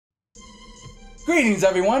Greetings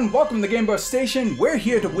everyone, welcome to Game Bus Station. We're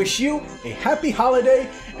here to wish you a happy holiday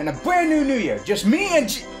and a brand new year. Just me and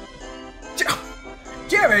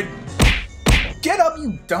Jared! Get up,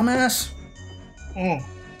 you dumbass!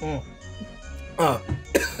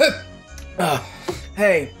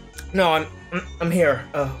 Hey, no, I'm here.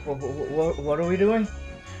 What are we doing?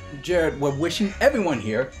 Jared, we're wishing everyone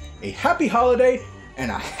here a happy holiday and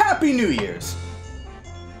a happy New Year's.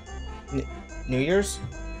 New Year's?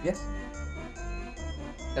 Yes.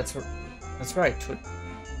 That's right.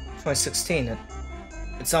 2016.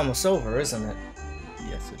 It's almost over, isn't it?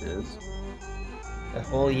 Yes, it is. That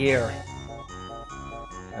whole year.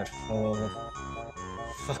 That whole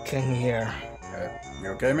fucking year.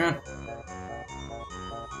 You okay, man?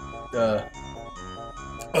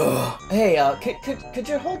 Hey, could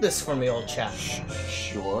you hold this for me, old chap?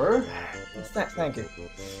 Sure. Thank you.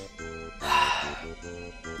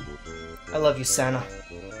 I love you, Santa.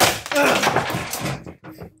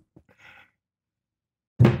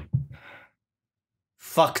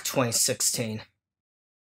 Fuck 2016.